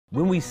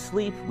When we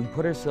sleep, we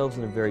put ourselves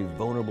in a very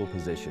vulnerable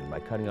position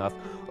by cutting off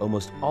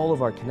almost all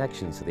of our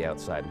connections to the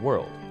outside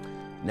world.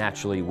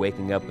 Naturally,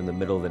 waking up in the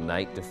middle of the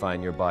night to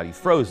find your body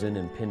frozen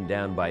and pinned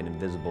down by an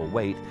invisible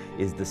weight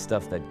is the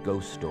stuff that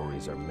ghost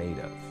stories are made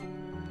of.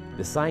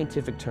 The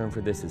scientific term for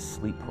this is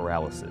sleep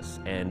paralysis,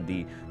 and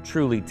the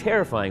truly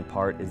terrifying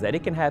part is that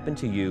it can happen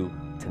to you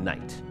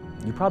tonight.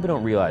 You probably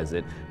don't realize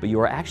it, but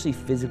you are actually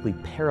physically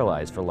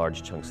paralyzed for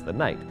large chunks of the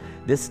night.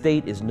 This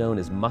state is known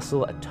as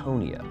muscle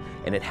atonia,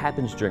 and it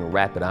happens during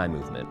rapid eye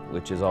movement,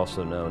 which is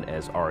also known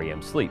as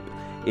REM sleep.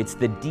 It's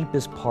the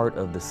deepest part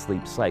of the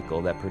sleep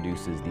cycle that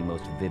produces the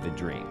most vivid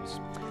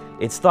dreams.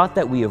 It's thought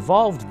that we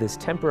evolved this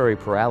temporary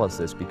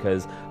paralysis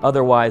because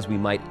otherwise we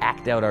might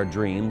act out our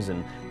dreams,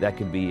 and that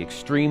could be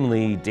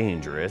extremely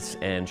dangerous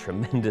and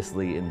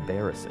tremendously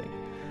embarrassing.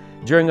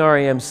 During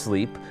REM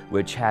sleep,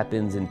 which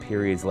happens in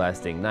periods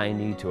lasting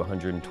 90 to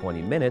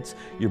 120 minutes,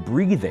 your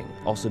breathing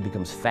also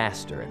becomes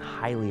faster and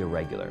highly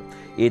irregular.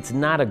 It's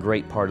not a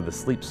great part of the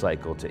sleep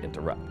cycle to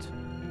interrupt.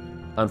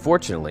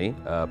 Unfortunately,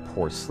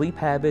 poor sleep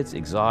habits,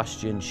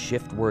 exhaustion,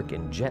 shift work,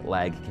 and jet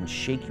lag can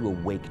shake you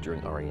awake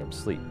during REM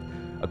sleep.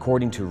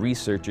 According to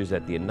researchers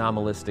at the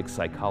Anomalistic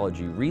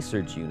Psychology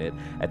Research Unit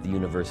at the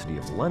University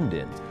of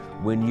London,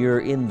 when you're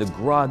in the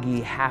groggy,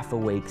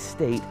 half-awake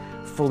state,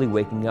 fully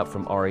waking up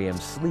from REM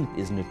sleep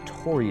is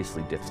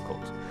notoriously difficult.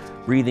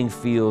 Breathing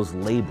feels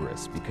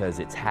laborious because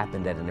it's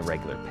happened at an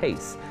irregular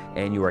pace,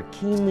 and you are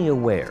keenly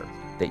aware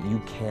that you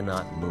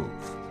cannot move.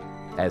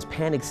 As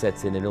panic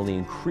sets in, it only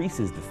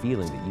increases the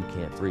feeling that you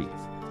can't breathe.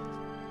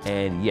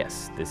 And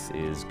yes, this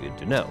is good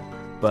to know.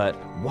 But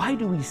why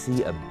do we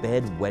see a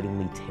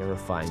bedwettingly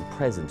terrifying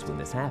presence when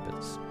this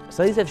happens?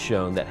 Studies have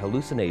shown that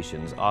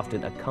hallucinations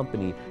often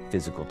accompany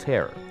physical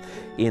terror.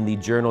 In the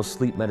journal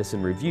Sleep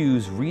Medicine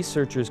Reviews,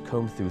 researchers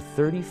combed through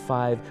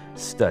 35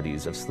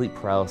 studies of sleep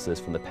paralysis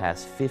from the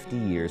past 50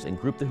 years and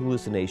grouped the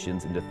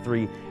hallucinations into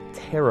 3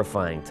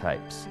 terrifying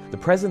types. The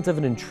presence of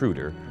an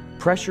intruder,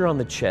 pressure on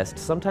the chest,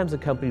 sometimes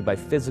accompanied by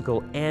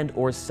physical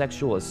and/or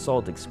sexual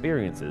assault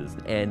experiences,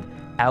 and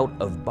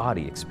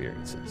out-of-body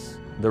experiences.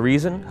 The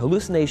reason?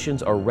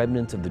 Hallucinations are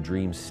remnants of the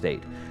dream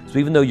state. So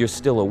even though you're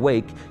still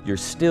awake, your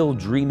still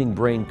dreaming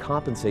brain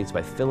compensates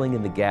by filling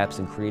in the gaps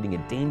and creating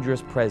a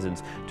dangerous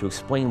presence to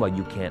explain why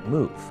you can't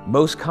move.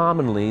 Most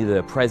commonly,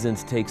 the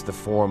presence takes the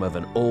form of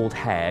an old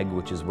hag,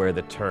 which is where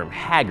the term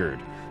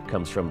haggard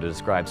comes from to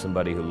describe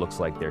somebody who looks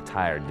like they're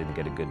tired and didn't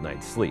get a good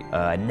night's sleep.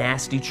 A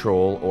nasty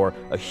troll or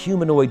a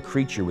humanoid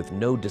creature with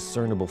no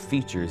discernible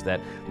features that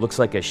looks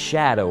like a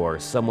shadow or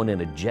someone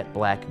in a jet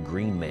black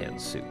Green Man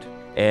suit.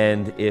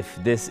 And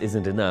if this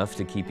isn't enough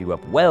to keep you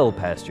up well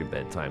past your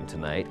bedtime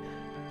tonight,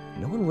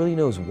 no one really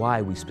knows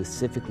why we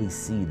specifically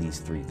see these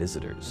 3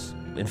 visitors.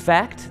 In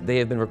fact, they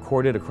have been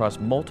recorded across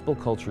multiple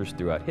cultures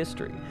throughout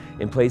history,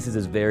 in places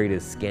as varied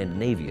as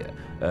Scandinavia,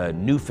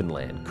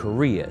 Newfoundland,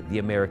 Korea, the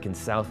American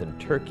South, and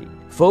Turkey.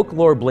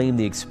 Folklore blamed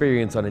the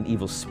experience on an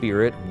evil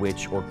spirit,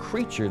 witch, or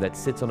creature that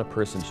sits on a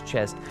person's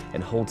chest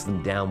and holds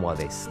them down while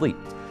they sleep.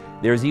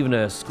 There's even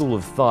a school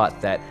of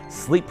thought that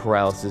sleep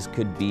paralysis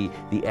could be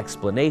the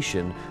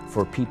explanation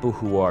for people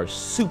who are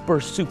super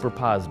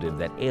positive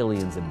that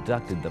aliens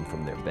abducted them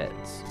from their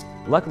beds.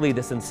 Luckily,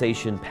 the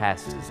sensation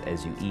passes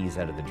as you ease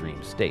out of the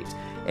dream state,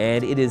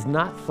 and it is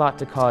not thought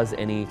to cause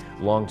any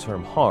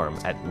long-term harm,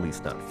 at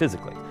least not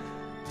physically.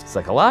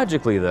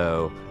 Psychologically,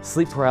 though,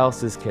 sleep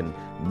paralysis can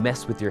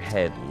mess with your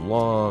head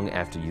long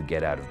after you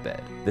get out of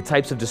bed. The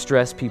types of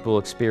distress people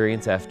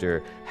experience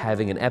after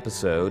having an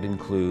episode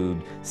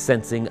include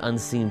sensing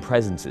unseen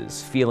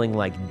presences, feeling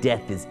like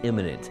death is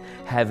imminent,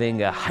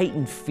 having a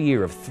heightened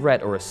fear of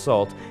threat or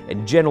assault,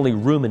 and generally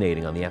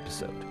ruminating on the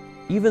episode.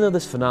 Even though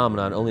this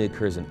phenomenon only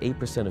occurs in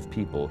 8% of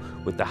people,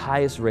 with the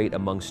highest rate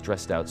among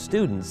stressed out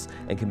students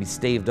and can be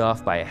staved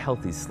off by a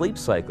healthy sleep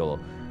cycle,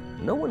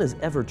 no one is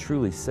ever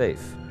truly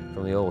safe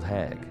from the old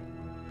hag.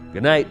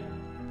 Good night.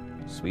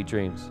 Sweet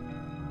dreams.